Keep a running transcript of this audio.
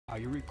Are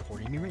you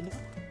recording me right now?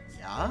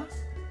 Yeah?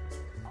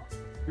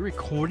 You're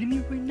recording me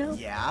right now?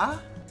 Yeah?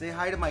 Say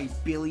hi to my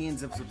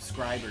billions of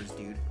subscribers,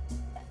 dude.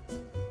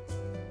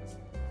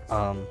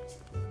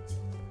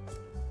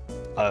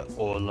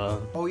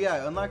 Hola. Oh yeah, I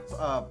unlocked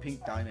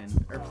Pink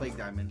Diamond, or Plague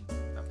Diamond.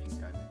 Not Pink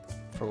Diamond.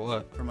 For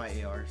what? For my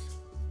ARs.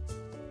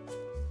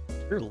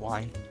 You're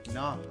lying.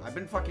 Nah, I've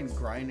been fucking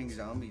grinding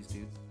zombies,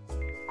 dude.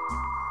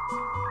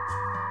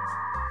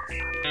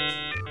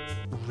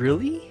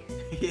 Really?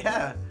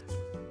 Yeah.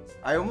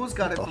 I almost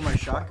got it for my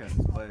shotgun,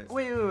 but...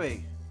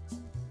 Wait.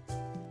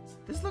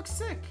 This looks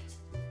sick.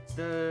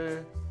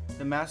 The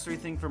mastery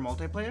thing for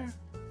multiplayer?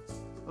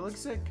 It looks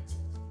sick.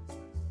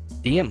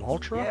 DM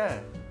Ultra?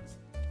 Yeah.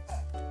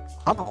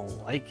 I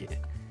don't like it.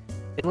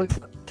 It looks,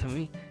 to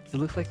me, it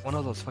looks like one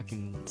of those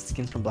fucking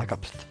skins from Black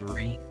Ops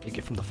 3 you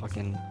get from the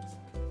fucking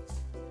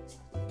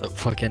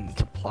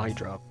supply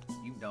drop.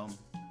 You dumb.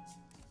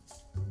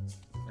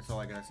 That's all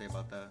I gotta say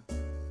about that.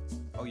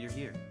 Oh, you're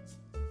here.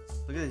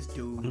 Look at this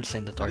dude. I'm just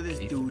saying the Look dark at this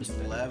cave dude's is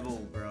better. level,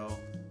 bro.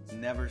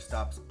 Never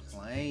stops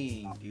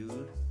playing,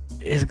 dude.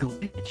 It's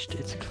glitched.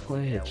 It's Yeah,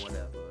 glitched.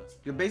 whatever.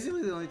 Yeah,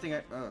 basically the only thing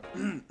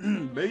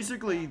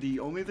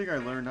I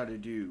learned how to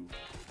do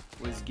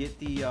was get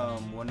the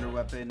wonder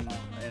weapon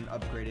and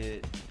upgrade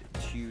it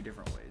 2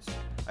 different ways.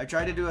 I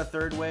tried to do a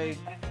 3rd way,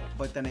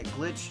 but then it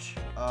glitched,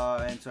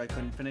 and so I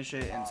couldn't finish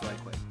it, and so I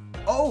quit.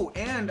 Oh,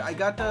 and I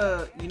got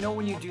the, you know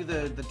when you do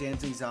the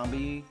dancing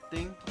zombie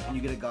thing and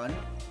you get a gun?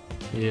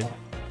 Yeah.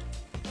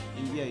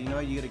 Yeah, you know how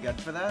you get a gun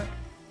for that?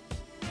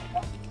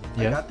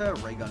 Yeah. I got the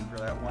ray gun for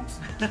that once.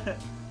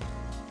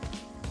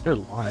 You're I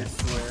lying.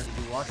 swear. Did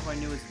you watch my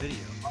newest video?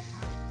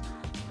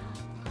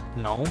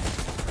 No.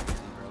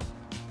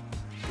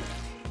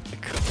 I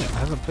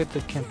haven't played the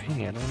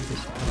campaign. I don't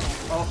understand.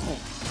 Oh.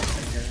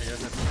 Yeah,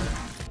 that's fair.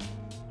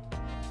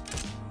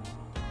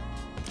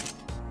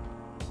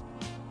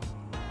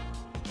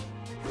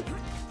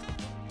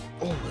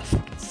 Oh, that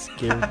fucking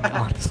scared me,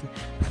 honestly.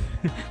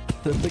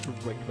 That's like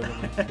right in front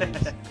of my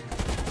face.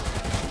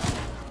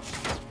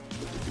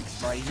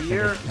 Right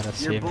here, Gotta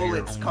save your your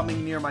bullets own-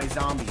 coming near my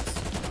zombies.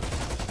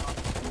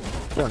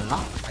 They're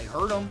not. I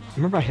heard them.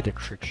 Remember I hit a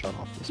trick shot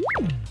off this.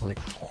 I was like,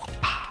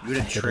 You did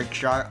a hit it. trick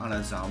shot on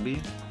a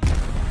zombie?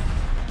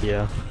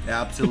 Yeah.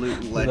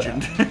 Absolute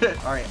legend.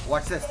 Alright,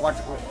 watch this. Watch.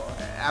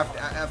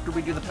 After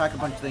we do the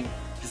pack-a-punch thing,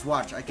 just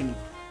watch. I can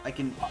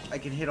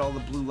hit all the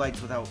blue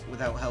lights without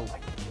help.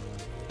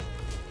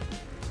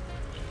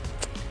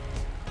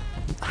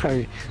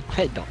 I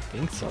don't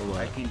think so.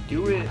 I can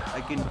do it.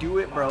 I can do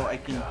it, bro. I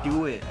can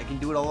do it. I can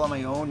do it all on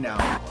my own now.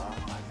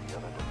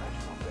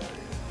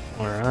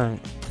 Alright.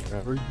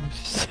 Whatever you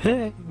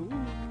say.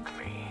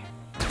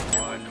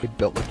 1, We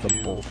built like the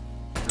 2, bull.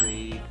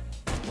 3,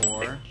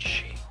 4.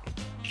 Shit.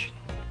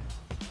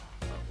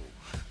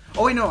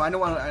 Oh wait, no, I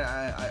know.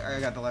 I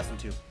got the last one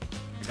too.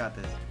 I got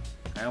this.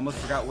 I almost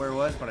forgot where it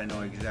was, but I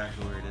know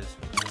exactly where it is.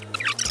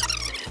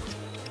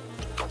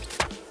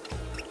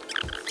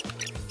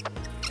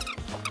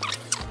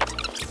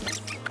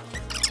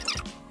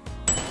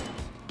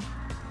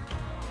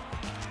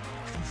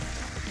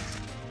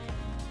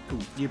 Ooh,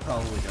 you're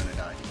probably gonna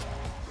die.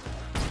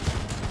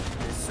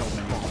 There's so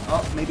many.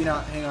 Oh, maybe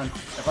not. Hang on.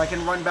 If I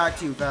can run back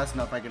to you fast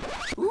enough, I can.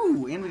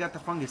 Ooh, and we got the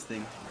fungus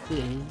thing.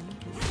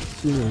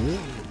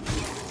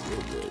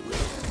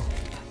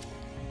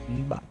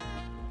 Bye.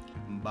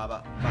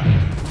 Baba.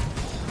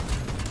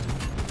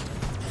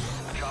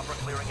 Chopper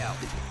clearing out.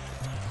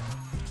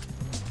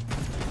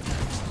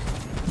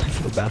 I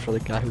feel bad for the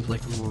guy who's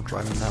like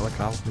driving that like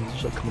out and he's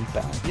just like coming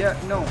back. Yeah,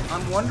 no,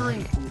 I'm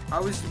wondering. I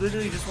was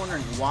literally just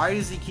wondering, why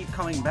does he keep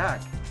coming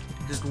back?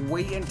 Just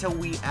wait until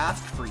we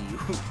ask for you.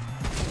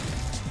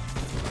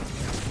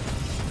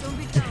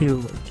 He's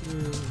like,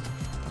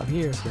 I'm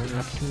here, so I have an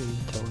opportunity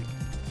until like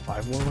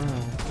 5 more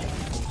rounds.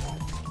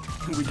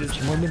 We just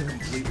 2 more minutes.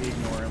 completely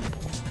ignore him.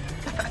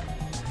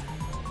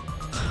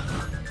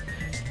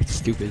 It's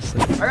stupid. It's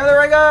like, I got the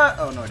ray gun!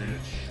 Oh no, I didn't.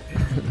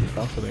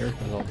 South America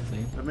is all the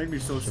same. That made me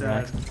so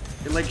sad.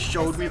 It like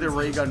showed me the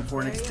ray gun for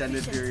an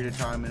extended period of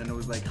time, and then it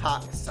was like, ha,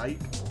 psych.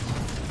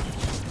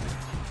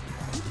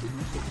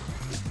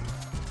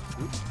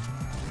 Oops.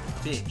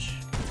 Bitch.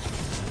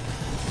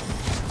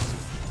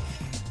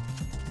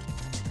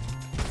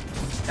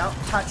 Don't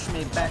touch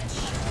me, bitch.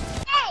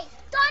 Hey,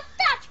 don't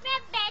touch me,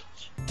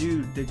 bitch!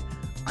 Dude,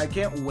 I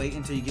can't wait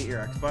until you get your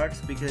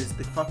Xbox because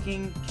the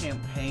fucking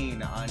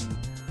campaign on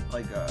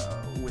like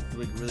with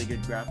like really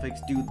good graphics,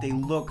 dude, they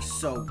look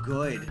so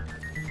good.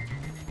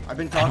 I've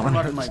been talking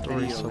about it in my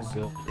videos. So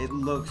good. It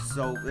looks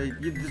so.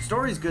 The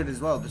story's good as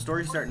well. The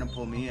story's starting to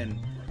pull me in,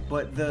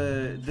 but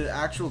the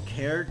actual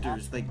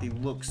characters, like they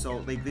look so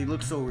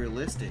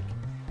realistic.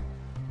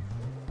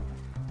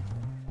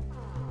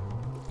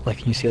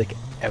 Like, you see like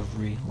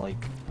every like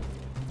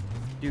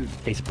Dude,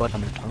 face button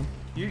on their tongue.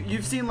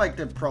 you've seen like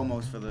the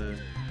promos for the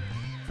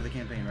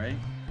campaign, right?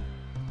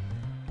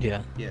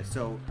 Yeah. Yeah,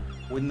 so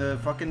when the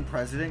fucking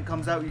president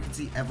comes out, you can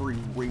see every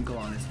wrinkle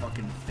on his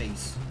fucking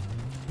face.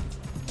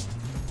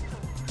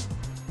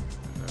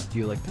 Do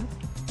you like that?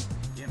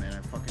 Yeah, man, I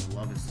fucking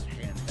love his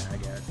hand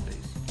bag ass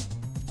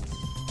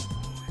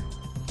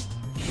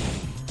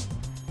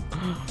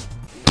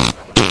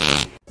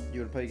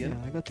You wanna play again?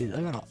 Yeah, I got these.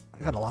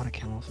 I got a lot of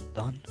camos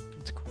done.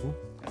 It's cool.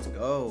 Let's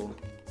go.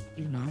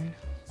 Pretty nice.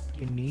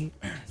 Pretty neat.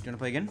 Do you wanna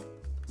play again?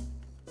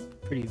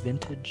 Pretty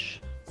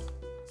vintage.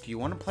 Do you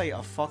wanna play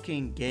a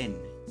fucking again?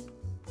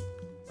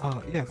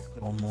 Oh yeah,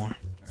 one more.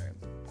 Alright.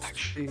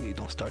 Actually,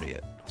 don't start it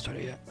yet. Don't start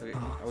it yet. Okay,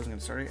 I wasn't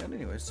gonna start it yet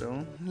anyway,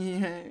 so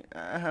yeah.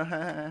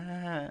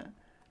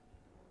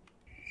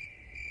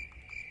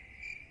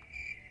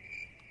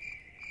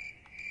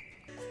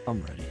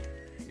 I'm ready.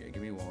 Yeah,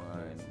 give me one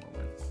moment.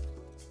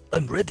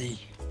 I'm ready.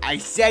 I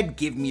said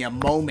give me a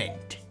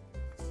moment.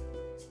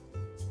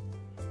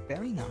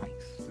 Very nice.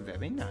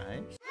 Very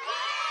nice.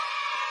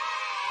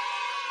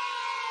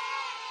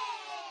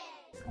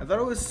 I thought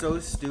it was so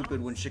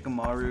stupid when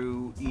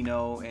Shikamaru,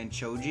 Ino, and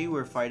Choji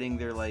were fighting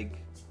their like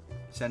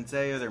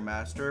sensei or their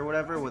master or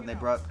whatever when they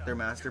brought their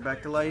master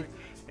back to life,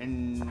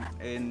 and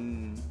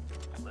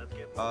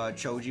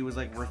Choji was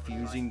like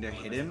refusing to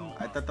hit him.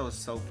 I thought that was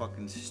so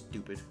fucking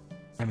stupid.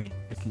 I mean,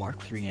 if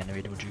Mark 3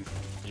 animated, would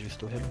you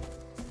still hit him?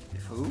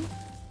 If who?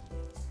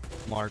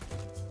 Mark.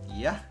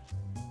 Yeah.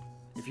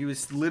 If he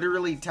was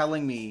literally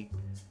telling me,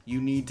 you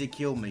need to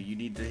kill me, you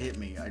need to hit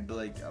me, I'd be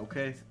like,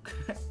 okay.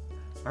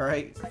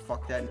 Alright,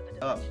 fuck that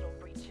up.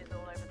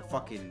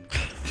 Fucking.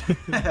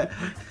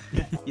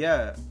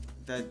 Yeah,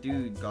 that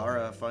dude,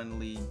 Gaara,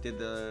 finally did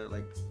the,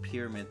 like,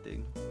 pyramid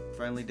thing.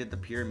 Finally did the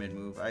pyramid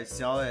move. I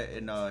saw it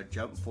in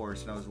Jump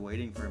Force and I was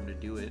waiting for him to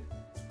do it.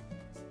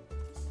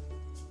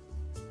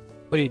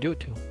 What do you do it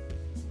to?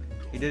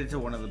 He did it to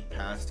one of the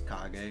past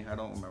Kage. I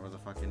don't remember the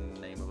fucking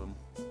name of him.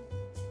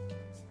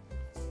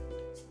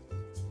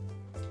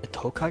 The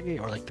Hokage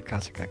or like the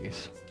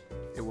Kazekages?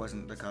 It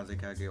wasn't the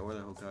Kazekage or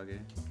the Hokage.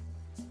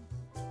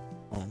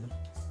 Um,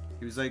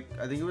 He was like,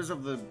 I think it was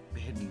of the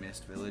Hidden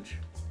Mist village.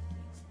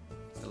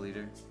 The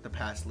leader. The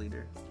past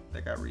leader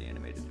that got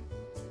reanimated.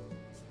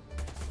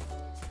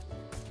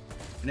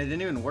 And it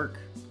didn't even work.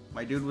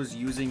 My dude was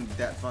using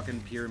that fucking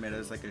pyramid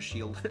as like a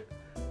shield.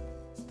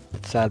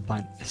 it's sad,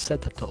 but it's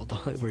sad that the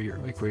where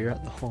you're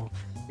at, the whole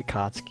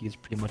Akatsuki is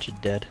pretty much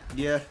dead.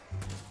 Yeah.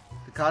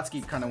 The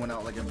Katsuki kind of went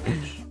out like a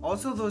bitch.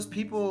 Also, those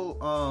people,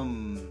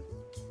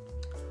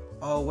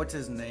 oh, what's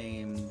his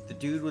name? The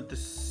dude with the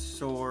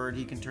sword,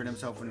 he can turn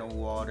himself into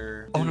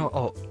water. Oh no,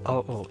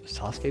 oh,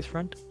 Sasuke's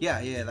friend? Yeah,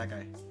 that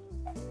guy.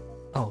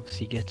 Oh,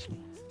 Shigetsu.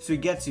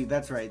 Suigetsu,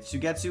 that's right.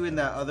 Suigetsu and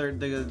that other,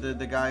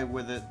 the guy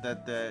where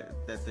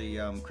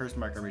the curse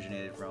mark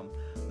originated from.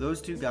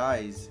 Those two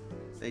guys,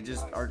 they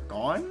just are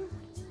gone,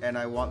 and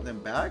I want them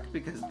back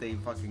because they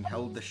fucking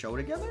held the show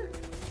together.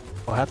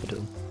 What happened to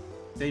them?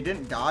 They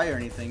didn't die or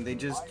anything. They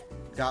just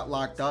got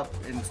locked up,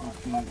 and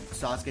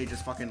Sasuke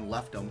just fucking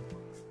left them.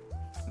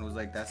 And was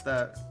like, that's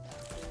that.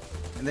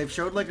 And they've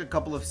showed like a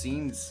couple of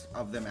scenes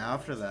of them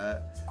after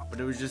that, but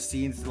it was just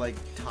scenes to like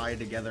tie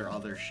together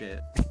other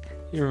shit.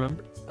 You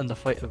remember in the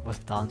fight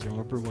with Danzo?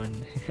 Remember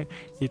when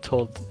he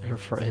told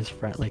his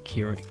friend, like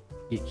Kieran,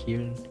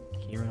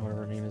 whatever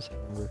her name is, I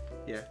remember.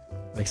 Yeah.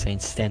 Like saying,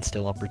 "Stand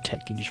still, I'll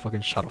protect you." And you just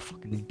fucking shot a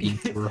fucking beam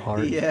through her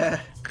heart. Yeah.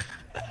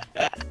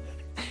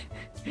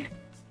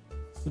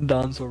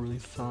 Danzo really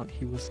thought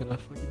he was gonna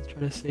fucking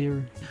try to save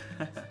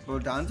her.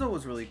 But Danzo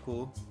was really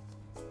cool.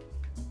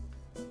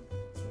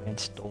 Man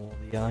stole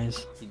the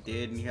eyes. He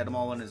did, and he had them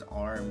all on his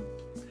arm.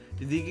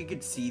 Do you think he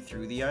could see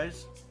through the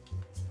eyes?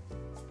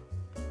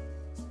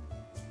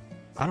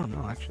 I don't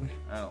know, actually.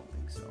 I don't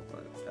think so,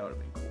 but that would have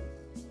been cool.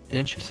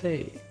 Didn't you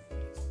say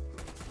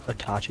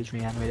Itachi's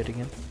reanimated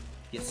again?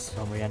 Yes.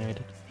 Oh,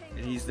 reanimated?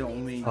 And he's the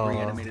only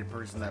reanimated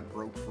person that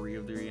broke free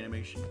of the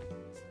reanimation.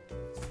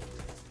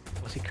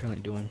 What's he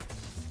currently doing?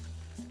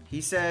 He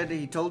said,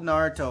 he told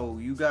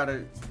Naruto, you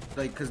gotta,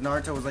 like, cause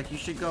Naruto was like, you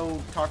should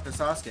go talk to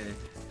Sasuke.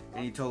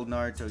 And he told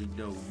Naruto,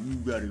 no, you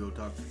gotta go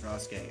talk to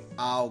Sasuke.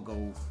 I'll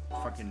go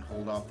fucking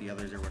hold off the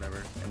others or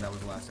whatever. And that was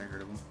the last I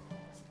heard of him.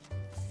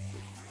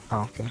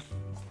 Oh, okay.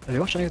 Have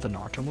you watched any of the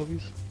Naruto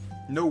movies?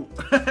 No.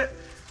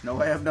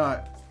 No, I have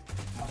not.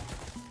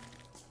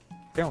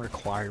 They aren't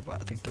required, but I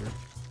think they're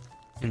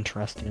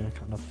interesting and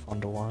kind of fun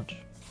to watch.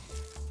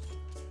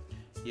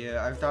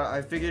 Yeah,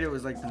 I figured it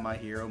was like the My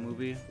Hero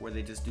movie, where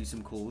they just do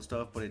some cool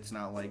stuff, but it's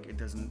not like, it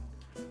doesn't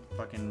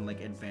fucking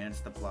like advance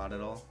the plot at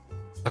all.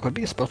 Like, would it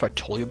be a spell if I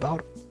told you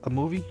about a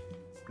movie?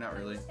 Not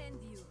really.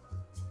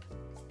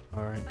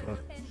 Alright, but...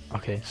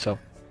 Okay, so...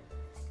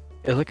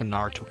 It was like a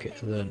Naruto kid,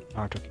 the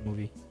Naruto kid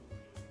movie.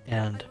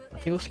 And I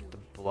think it was like the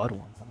Blood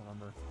one, I don't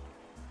remember.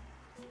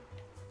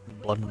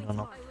 Blood one, I don't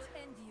know.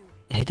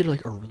 And he did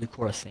like a really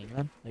cool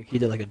Rasengan. Like, he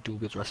did like a dual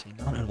wield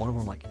Rasengan, and one of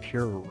them like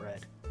pure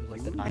red. It was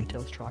like the Nine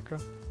Tails chakra.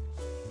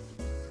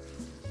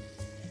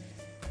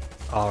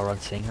 Oh,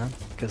 Rasengan?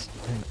 Because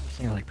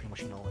Rasengan like pretty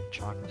much, you know, like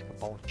chakra, like a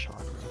ball of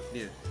chakra.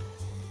 Yeah.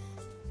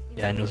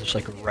 Yeah, and it was just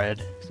like red,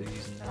 so they're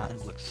using that, and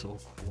it looks so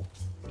cool.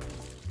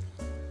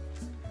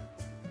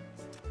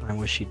 I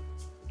wish he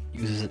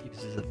uses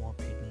it more,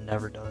 but he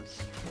never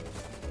does.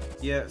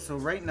 Yeah, so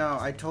right now,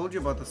 I told you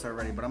about this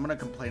already, but I'm gonna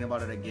complain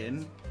about it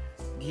again.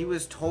 He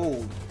was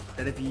told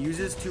that if he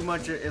uses too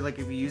much, like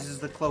if he uses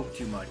the cloak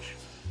too much,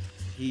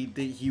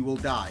 he will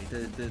die.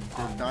 The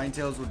Nine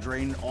Tails will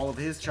drain all of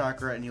his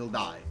chakra and he'll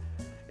die.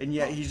 And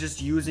yet he's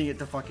just using it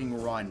to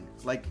fucking run.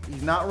 Like,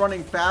 he's not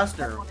running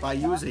faster by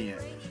using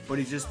it, but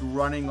he's just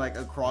running like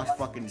across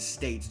fucking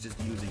states just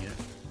using it.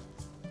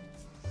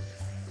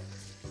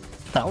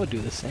 I would do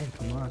the same.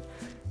 Come on.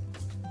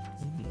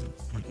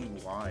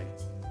 Why?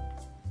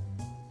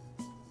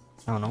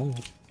 I don't know.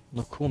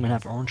 Look cool, man.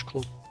 Have orange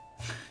clothes.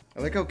 I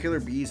like how Killer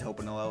Bee's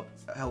helping out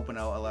a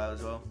lot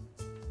as well.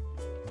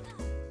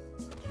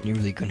 You're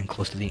really getting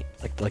close to the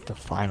like the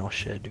final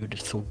shit, dude.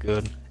 It's so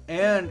good.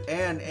 And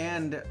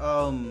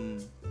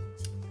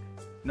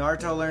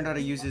Naruto learned how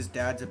to use his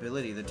dad's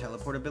ability, the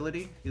teleport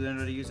ability. He learned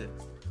how to use it.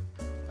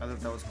 I thought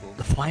that was cool.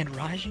 The flying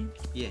Raijin?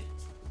 Yeah.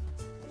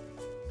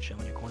 Shit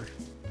in your corner.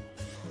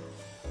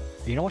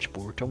 You know watch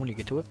Boruto when you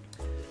get to it?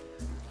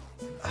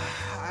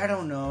 I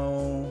don't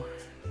know.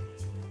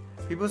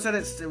 People said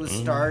it was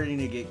starting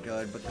to get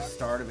good, but the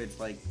start of it's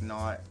like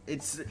not.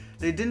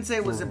 They didn't say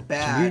it was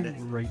bad.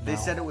 They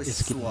said it was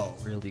slow.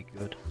 Really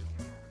good.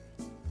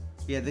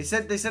 Yeah, they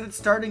said it's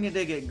starting to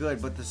get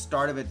good, but the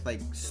start of it's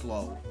like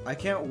slow. I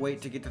can't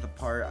wait to get to the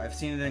part. I've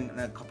seen it in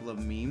a couple of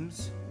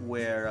memes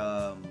where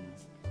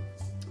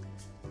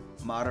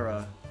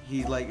Madara,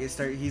 he's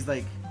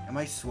like, am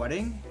I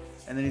sweating?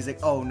 And then he's like,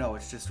 oh no,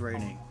 it's just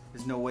raining.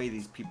 There's no way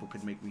these people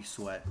could make me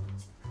sweat.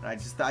 And I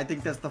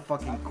think that's the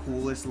fucking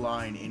coolest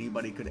line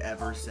anybody could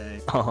ever say.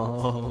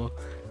 Oh,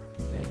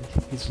 man,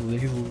 he's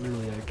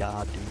literally a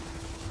god,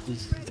 dude.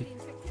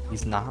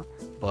 He's not,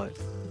 but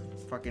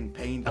Fucking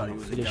Pain thought he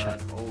was a god.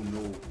 Oh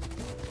no.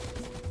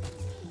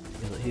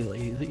 He's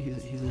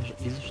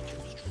just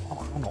too strong.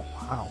 I don't know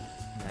how.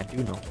 I mean, I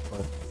do know,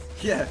 but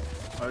Yeah.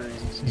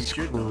 it's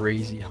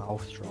crazy how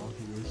strong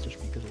he is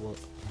just because of what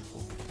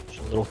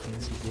just little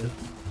things he did.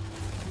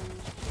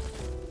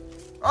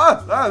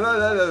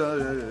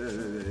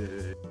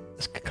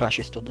 Is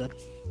Kakashi still dead?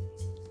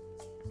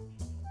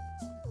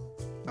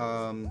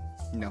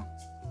 No.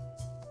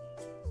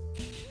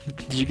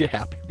 Did you get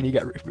happy when he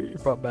got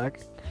brought back?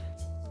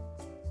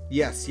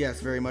 Yes,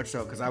 very much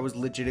so, because I was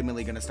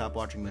legitimately gonna stop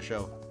watching the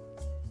show.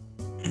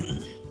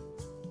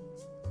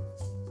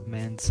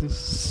 Man, this is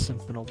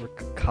simping over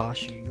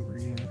Kakashi over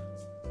here.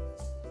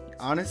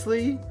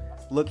 Honestly,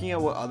 looking at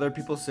what other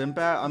people simp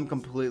at, I'm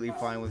completely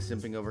fine with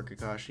simping over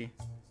Kakashi.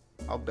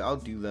 I'll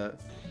do that.